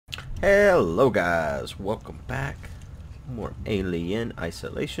Hello guys, welcome back. More Alien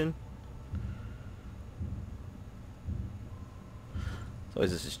Isolation. As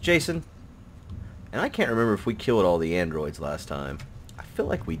always, this is Jason. And I can't remember if we killed all the androids last time. I feel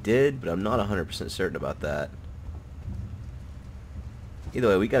like we did, but I'm not 100% certain about that. Either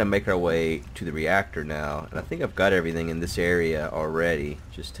way, we gotta make our way to the reactor now. And I think I've got everything in this area already.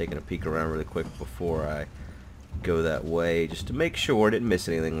 Just taking a peek around really quick before I go that way, just to make sure I didn't miss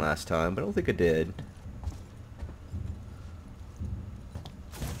anything last time, but I don't think I did.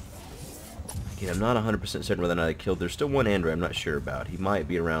 Again, I'm not 100% certain whether or not I killed. There's still one android I'm not sure about. He might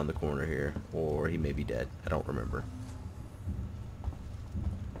be around the corner here, or he may be dead. I don't remember.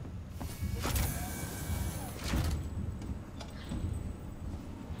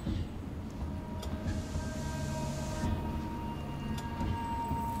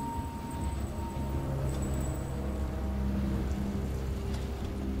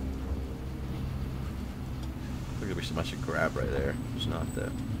 There's so much to grab right there. There's not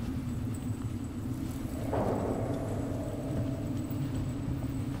though.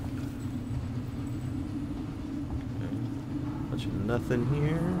 Bunch of nothing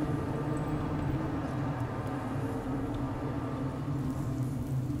here.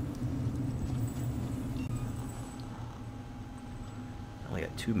 I only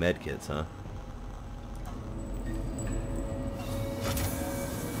got 2 med kits, huh?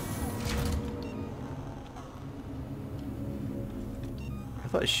 I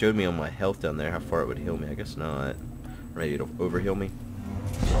thought it showed me on my health down there how far it would heal me. I guess not. Or maybe it'll overheal me.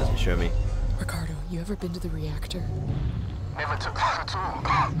 It doesn't show me. Ricardo, you ever been to the reactor? Never took that at all.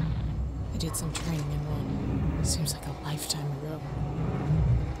 I did some training in one. Seems like a lifetime ago.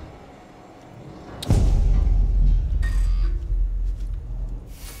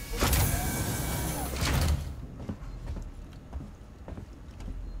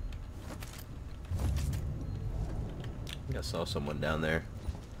 I think I saw someone down there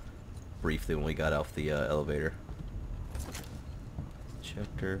briefly when we got off the elevator.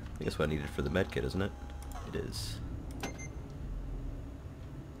 Chapter. I think that's what I needed for the medkit, isn't it? It is.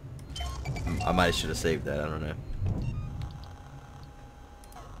 I might should have saved that. I don't know.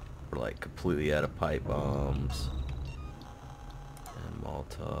 We're like completely out of pipe bombs and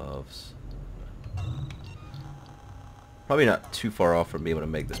Molotovs. Probably not too far off from being able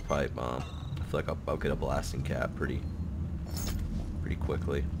to make this pipe bomb. I feel like I'll get a blasting cap pretty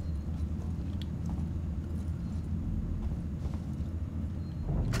quickly.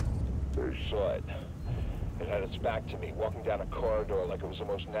 Very short. It had its back to me, walking down a corridor like it was the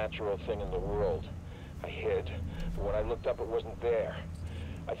most natural thing in the world. I hid, but when I looked up, it wasn't there.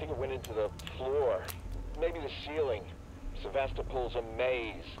 I think it went into the floor, maybe the ceiling. Sevastopol's a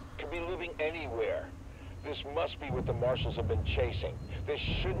maze. Could be living anywhere. This must be what the marshals have been chasing. This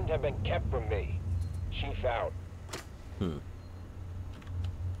shouldn't have been kept from me. Chief out.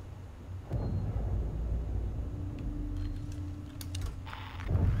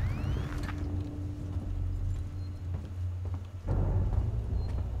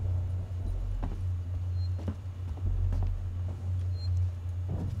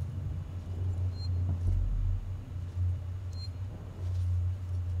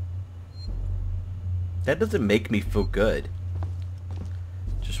 That doesn't make me feel good.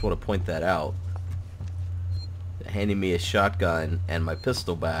 Just want to point that out. Handing me a shotgun and my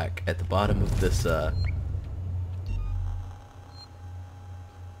pistol back at the bottom of this, Apparently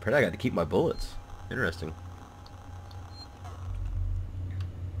I got to keep my bullets. Interesting.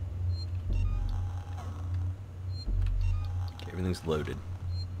 Okay, everything's loaded.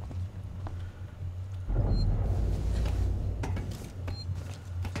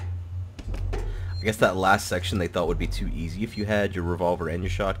 I guess that last section they thought would be too easy if you had your revolver and your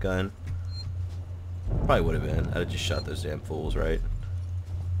shotgun. Probably would have been. I'd have just shot those damn fools, right?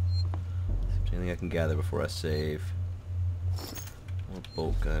 Anything I can gather before I save. More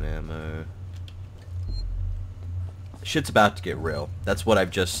bolt gun ammo. Shit's about to get real. That's what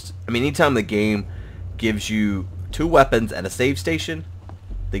I've just... I mean, anytime the game gives you 2 weapons and a save station,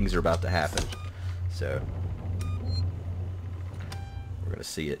 things are about to happen. So, we're gonna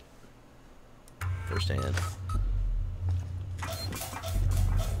see it firsthand.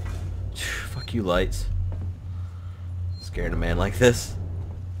 Fuck you, lights. Scaring a man like this.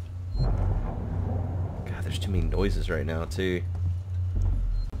 God, there's too many noises right now, too.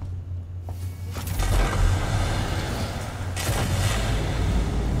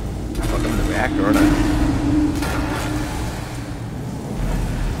 Fuck, I'm in the reactor, aren't I?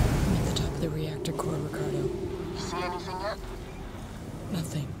 I'm at the top of the reactor core, Ricardo. You see anything yet?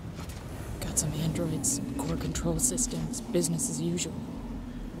 Nothing. Got some androids, core control systems, business as usual.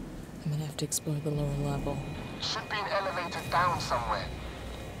 I'm gonna have to explore the lower level. Should be an elevator down somewhere.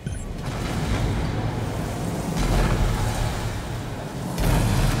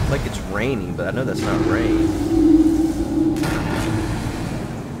 Like it's raining, but I know that's not rain.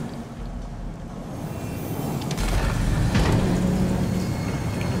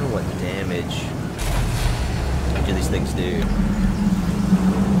 I don't know what damage each of these things do.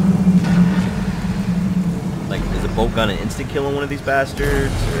 Like, is a bolt gun an instant kill on one of these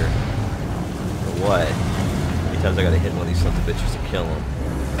bastards, or what? How many times I gotta hit one of these sons of bitches to kill them?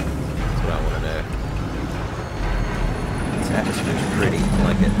 That's what I want to know. This atmosphere's pretty. I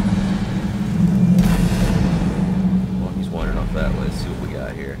like it. Well, he's wandering off that way. Let's see what we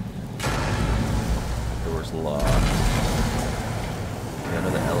got here. Door's locked. Got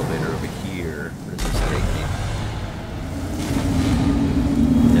another elevator over here. Where does this take me?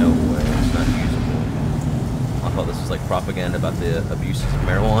 Nowhere. It's not usable. I thought this was like propaganda about the abuses of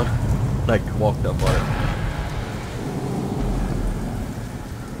marijuana. Like, walked up on it.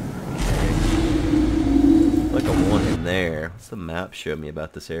 Like a one in there. What's the map show me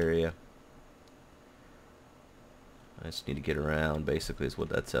about this area? I just need to get around, basically, is what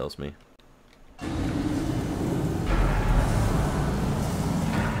that tells me.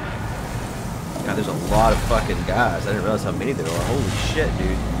 God, there's a lot of fucking guys. I didn't realize how many there are. Holy shit,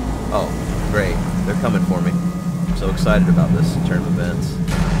 dude. Oh, great. They're coming for me. I'm so excited about this turn of events.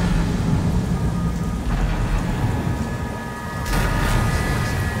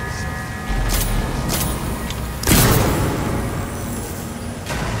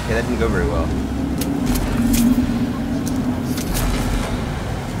 Okay, that didn't go very well.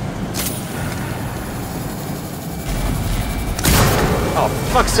 Oh,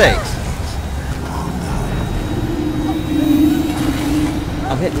 for fuck's sakes.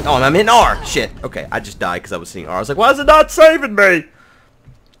 I'm hitting R. Shit. Okay, I just died because I was seeing R. I was like, why is it not saving me?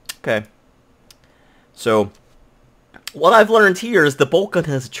 Okay. So, what I've learned here is the bolt gun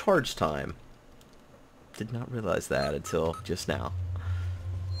has a charge time. Did not realize that until just now.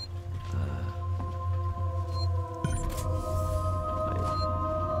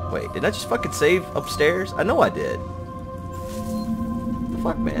 Wait, did I just fucking save upstairs? I know I did.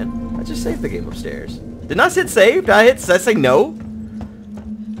 Fuck, man. I just saved the game upstairs. Didn't I hit save? Did I say no?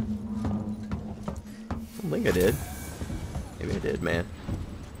 I don't think I did. Maybe I did, man.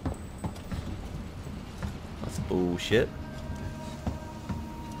 That's bullshit.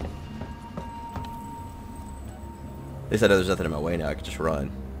 At least I know there's nothing in my way now. I can just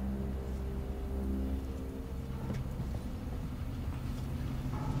run.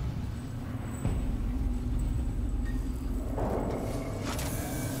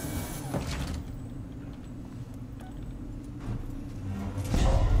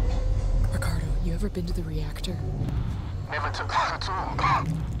 Ever been to the reactor? Never took that at all.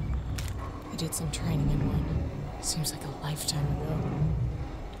 I did some training in one. Seems like a lifetime ago.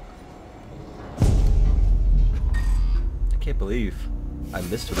 I can't believe I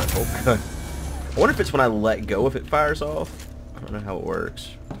missed with that bolt gun. I wonder if it's when I let go if it fires off. I don't know how it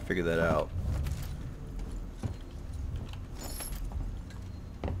works. I'll figure that out.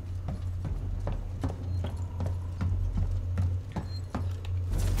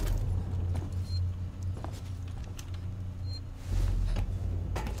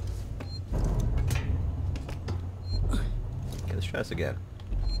 Try this again.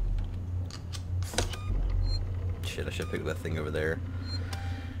 Shit, I should have picked up that thing over there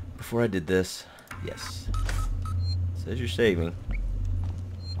before I did this. Yes. Says you're saving.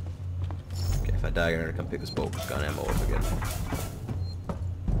 Okay, if I die, I'm gonna come pick this bolt gun ammo up again.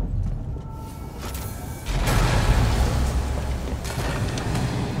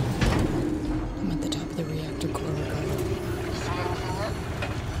 I'm at the top of the reactor core.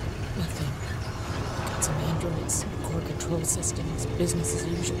 Nothing. Got some androids. Core control systems, business as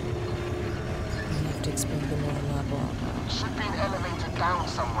usual. I'm gonna have to explore the lower level. Should be an elevator down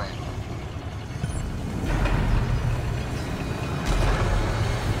somewhere.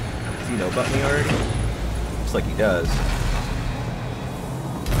 Does he know about me already? Looks like he does.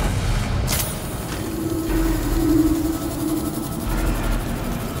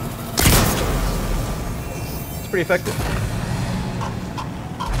 It's pretty effective.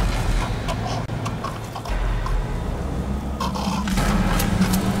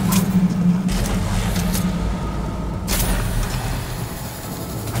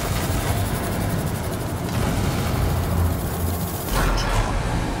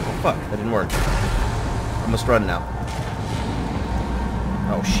 Fuck, that didn't work. I must run now.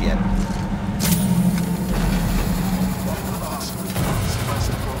 Oh shit.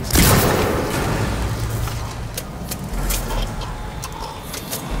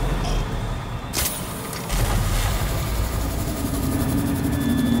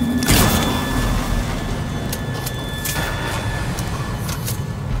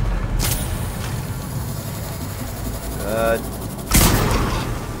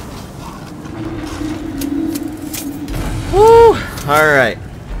 Woo! Alright.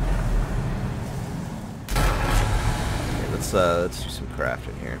 Okay, let's do some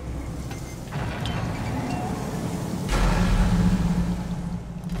crafting here.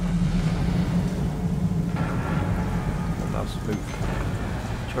 Mouse move.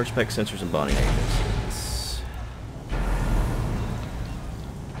 Charge spec sensors and bonding agents.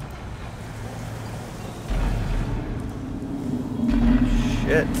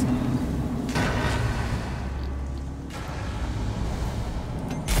 Shit.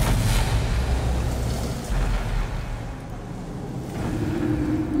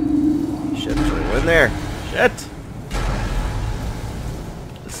 Shit, there's only one in there. Shit.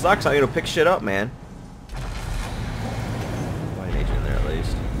 This sucks. I gotta pick shit up, man. Bonding agent in there at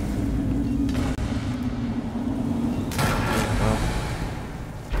least. Well,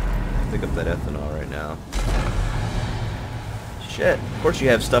 pick up that ethanol right now. Shit. Of course you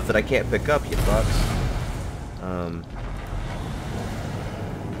have stuff that I can't pick up, you fucks.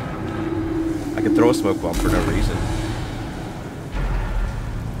 I could throw a smoke bomb for no reason.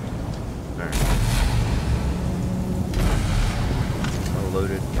 Alright. All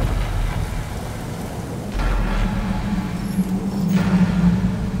loaded.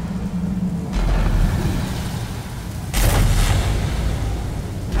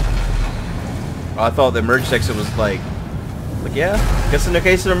 Oh, I thought the emergency exit was like, yeah, I guess in the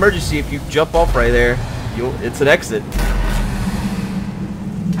case of an emergency, if you jump off right there, it's an exit.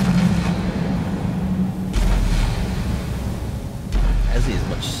 I see as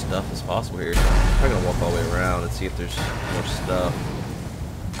much stuff as possible here. I'm gonna walk all the way around and see if there's more stuff.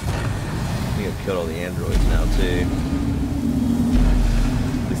 I think I've killed all the androids now too.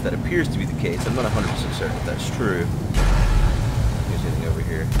 At least that appears to be the case. I'm not 100% certain if that's true. If there's anything over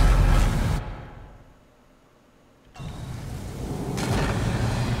here.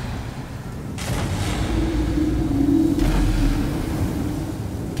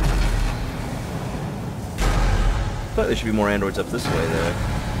 I thought there should be more androids up this way, though.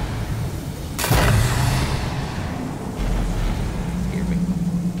 Scared me.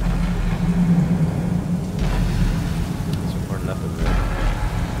 So far, nothing there.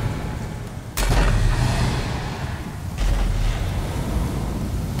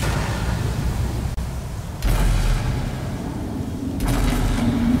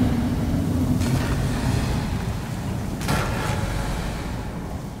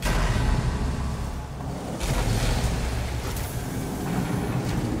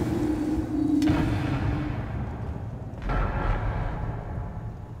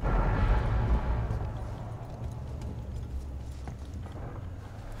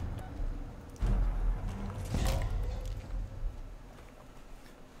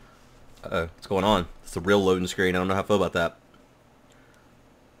 Uh-oh, what's going on? It's a real loading screen. I don't know how I feel about that.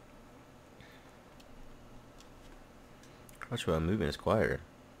 Watch while I'm moving, it's quieter.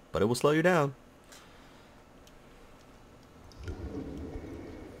 But it will slow you down.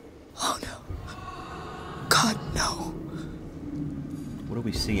 Oh no. God, no. What do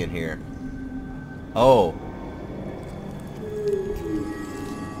we see in here? Oh.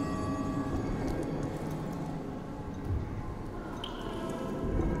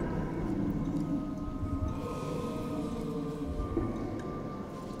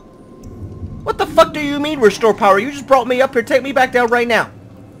 What the fuck do you mean restore power? You just brought me up here. Take me back down right now.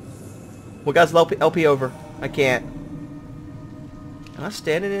 Well, guys, LP over. I can't. Am I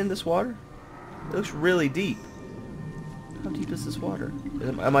standing in this water? It looks really deep. How deep is this water?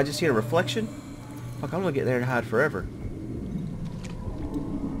 Am I just seeing a reflection? Fuck, I'm gonna get there and hide forever.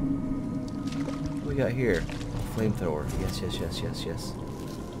 What do we got here? Flamethrower. Yes, yes, yes, yes, yes.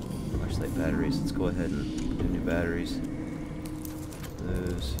 Flashlight batteries. Let's go ahead and do new batteries.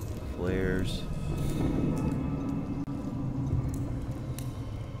 Those. Flares.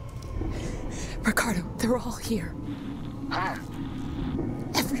 Ricardo, they're all here. Huh?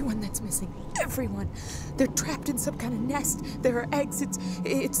 Everyone that's missing. Everyone. They're trapped in some kind of nest. There are eggs.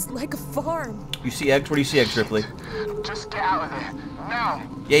 It's like a farm. You see eggs? Where do you see eggs, Ripley? Just get out of there. Now.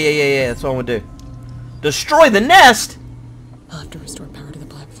 Yeah. That's what I want to do. Destroy the nest? I'll have to restore power to the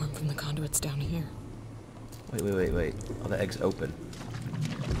platform from the conduits down here. Wait. Oh, the egg's open.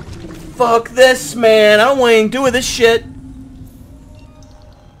 Fuck this, man. I don't want anything to do with this shit.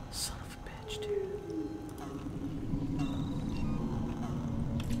 Son of a bitch, dude.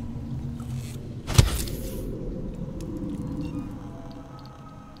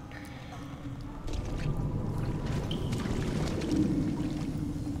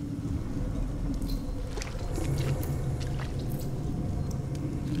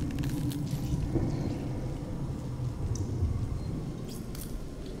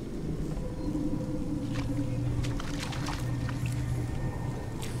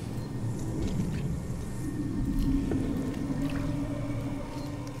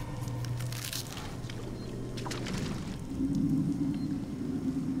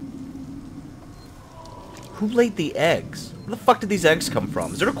 Who laid the eggs? Where the fuck did these eggs come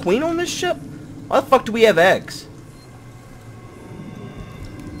from? Is there a queen on this ship? Why the fuck do we have eggs?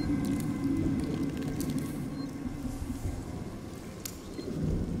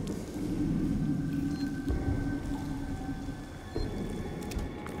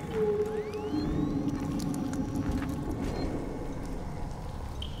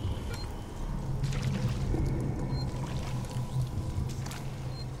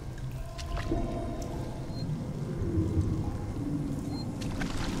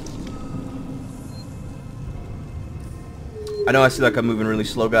 I know I see like I'm moving really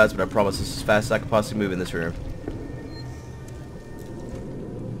slow, guys, but I promise this is as fast as I can possibly move in this room.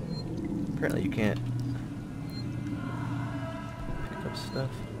 Apparently you can't pick up stuff.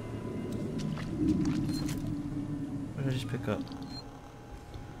 What did I just pick up?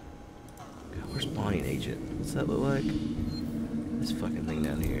 God, where's Bonding Agent? What's that look like? This fucking thing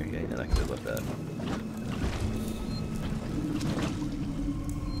down here. Yeah, I can do about that.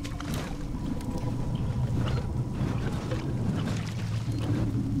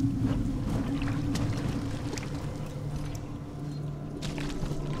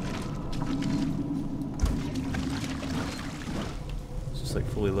 Like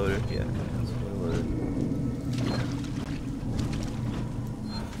fully loaded, yeah, okay, it's fully loaded.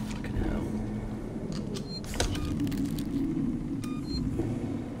 Fucking hell.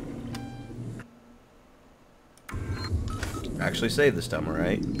 Actually saved this time,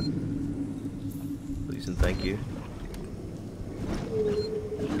 alright? Please and thank you.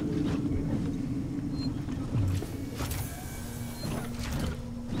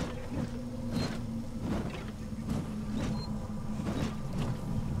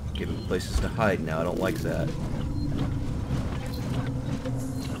 Giving places to hide now, I don't like that.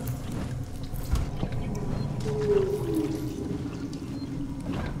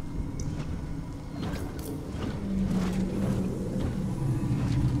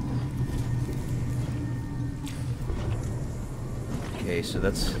 Okay, so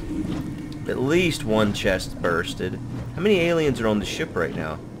that's at least one chest bursted. How many aliens are on the ship right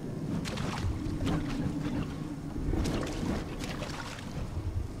now?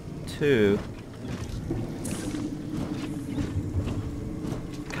 Two.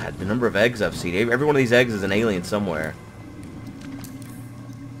 God, the number of eggs I've seen. Every one of these eggs is an alien somewhere.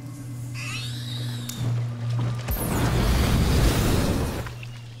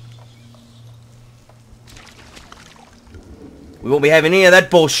 We won't be having any of that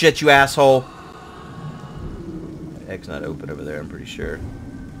bullshit, you asshole. Egg's not open over there, I'm pretty sure.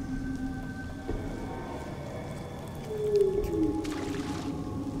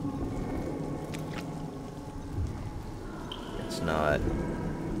 It's not.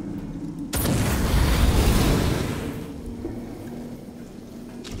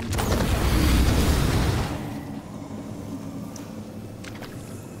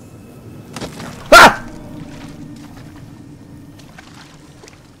 Ah!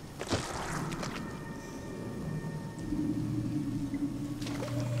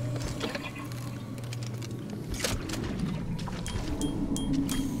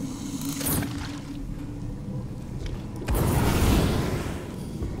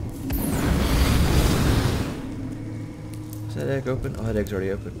 Is that egg open? Oh, that egg's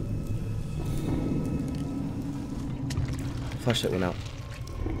already open. Flush that one out.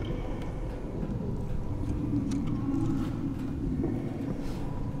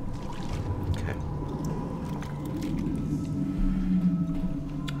 Okay.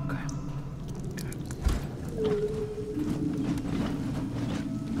 Okay.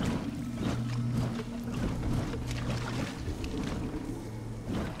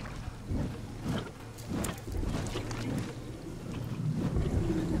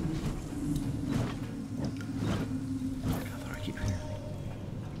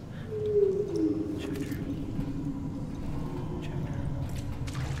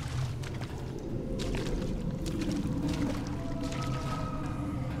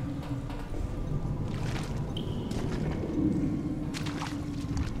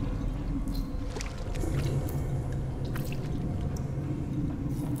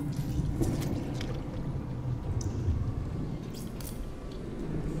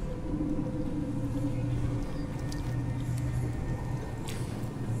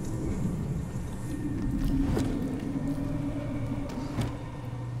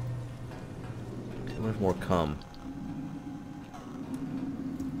 More cum.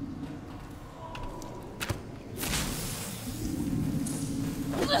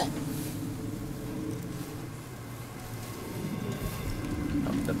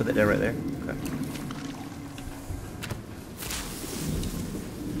 Oh, did I put that down right there? Okay.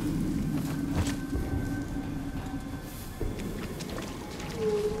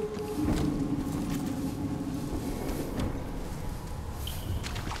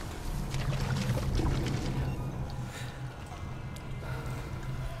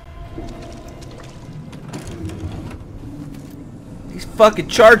 These fucking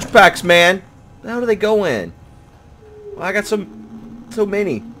charge packs, man. How do they go in? Well, I got so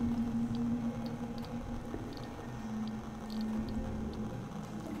many.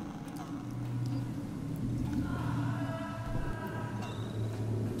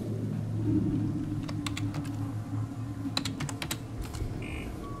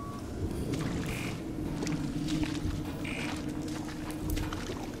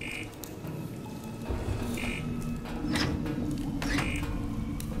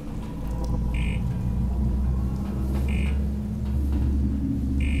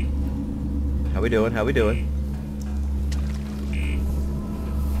 How we doing? How we doing?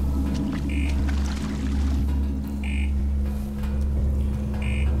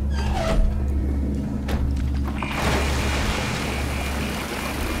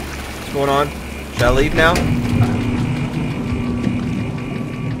 What's going on? Should I leave now?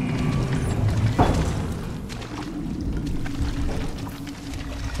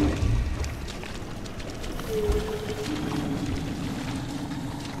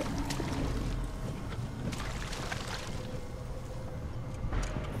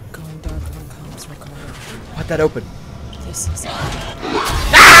 Why'd that open? This is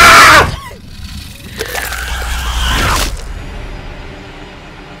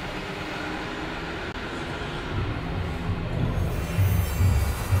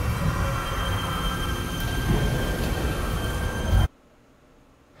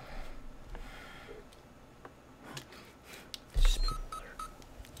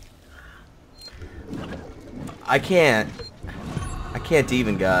I can't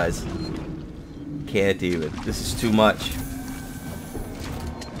even, guys. Can't even. This is too much.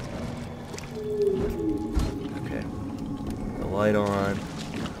 Okay. The light on.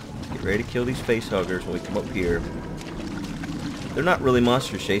 Get ready to kill these face huggers when we come up here. They're not really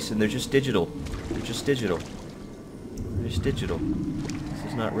monsters, Jason. They're just digital. They're just digital. They're just digital. This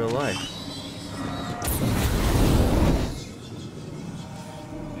is not real life.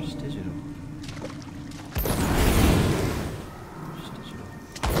 They're just digital. Just digital.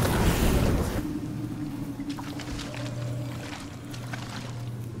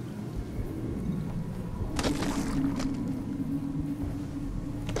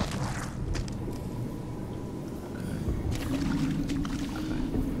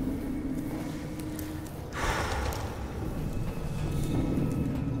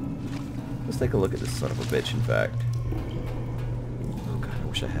 Let's take a look at this son of a bitch, in fact. Oh god, I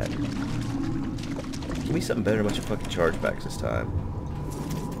wish I had. Give me something better, a bunch of fucking chargebacks this time.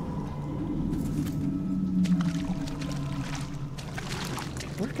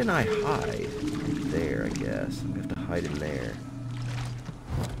 Where can I hide? There, I guess. I'm gonna have to hide in there.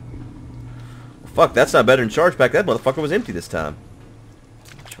 Well, fuck, that's not better than chargeback. That motherfucker was empty this time.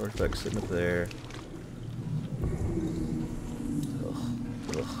 Chargeback sitting up there.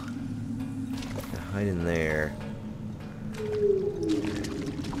 Hide in there.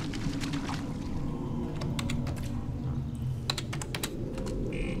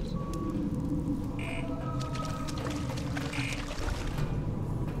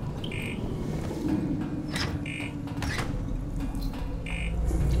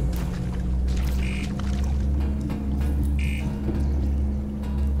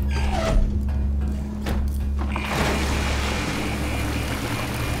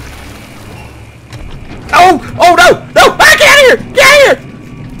 Oh no! No! Ah, get out of here! Get out of here!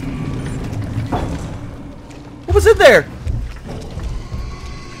 What was in there?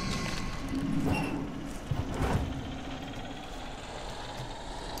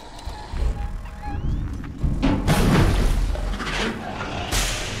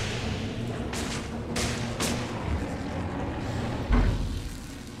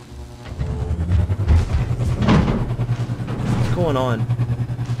 What's going on?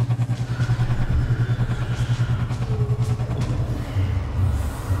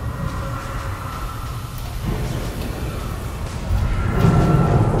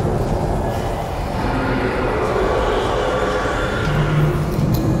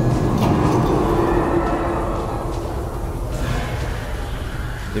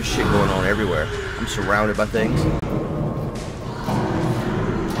 There's shit going on everywhere. I'm surrounded by things.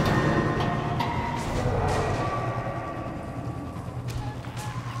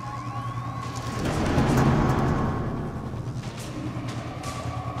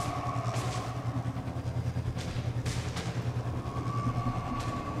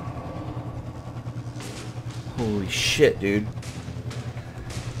 Holy shit, dude.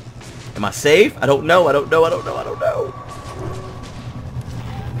 Am I safe? I don't know. I don't know. I don't know. I don't know.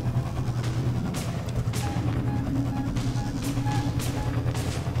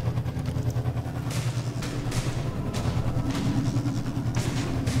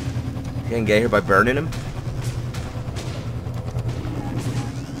 Can't get here by burning him?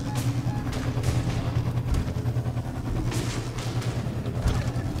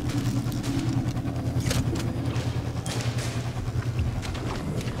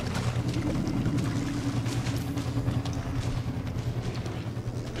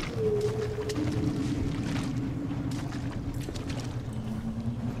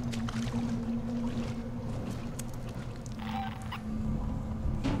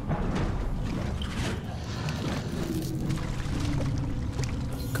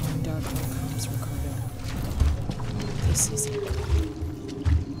 Going dark on comms, Ricardo. This isn't good.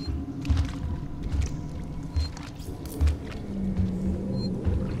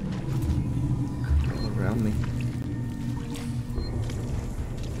 All around me.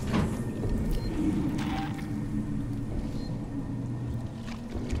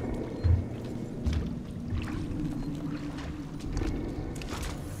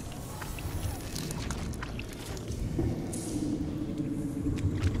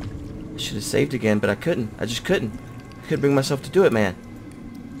 I should have saved again, but I couldn't. I just couldn't. I couldn't bring myself to do it, man.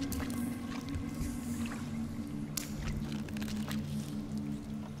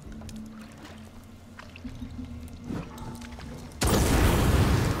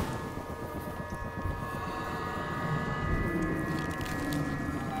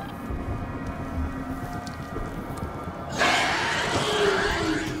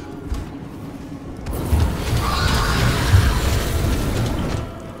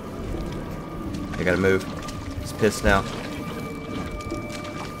 I gotta move. He's pissed now.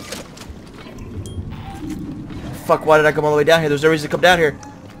 Fuck, why did I come all the way down here? There's no reason to come down here.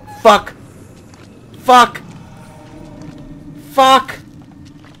 Fuck! Fuck! Fuck!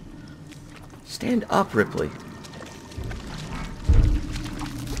 Stand up, Ripley.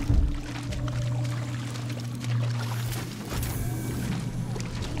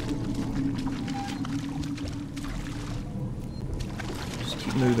 Just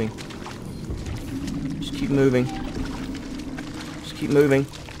keep moving. Just keep moving. Just keep moving.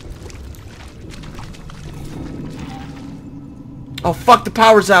 Oh fuck, the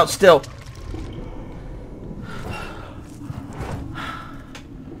power's out still.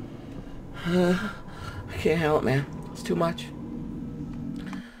 I can't handle it, man. It's too much.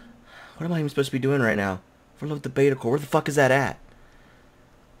 What am I even supposed to be doing right now? For love of the beta core, where the fuck is that at?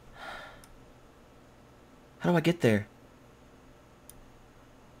 How do I get there?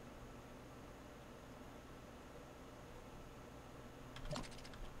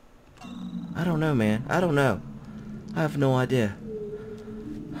 I don't know, man. I don't know. I have no idea.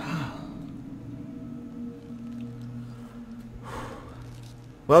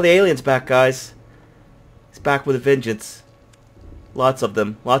 Well, the alien's back, guys. He's back with a vengeance. Lots of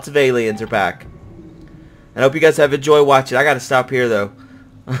them. Lots of aliens are back. I hope you guys have enjoyed watching. I gotta stop here, though.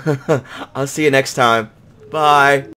 I'll see you next time. Bye.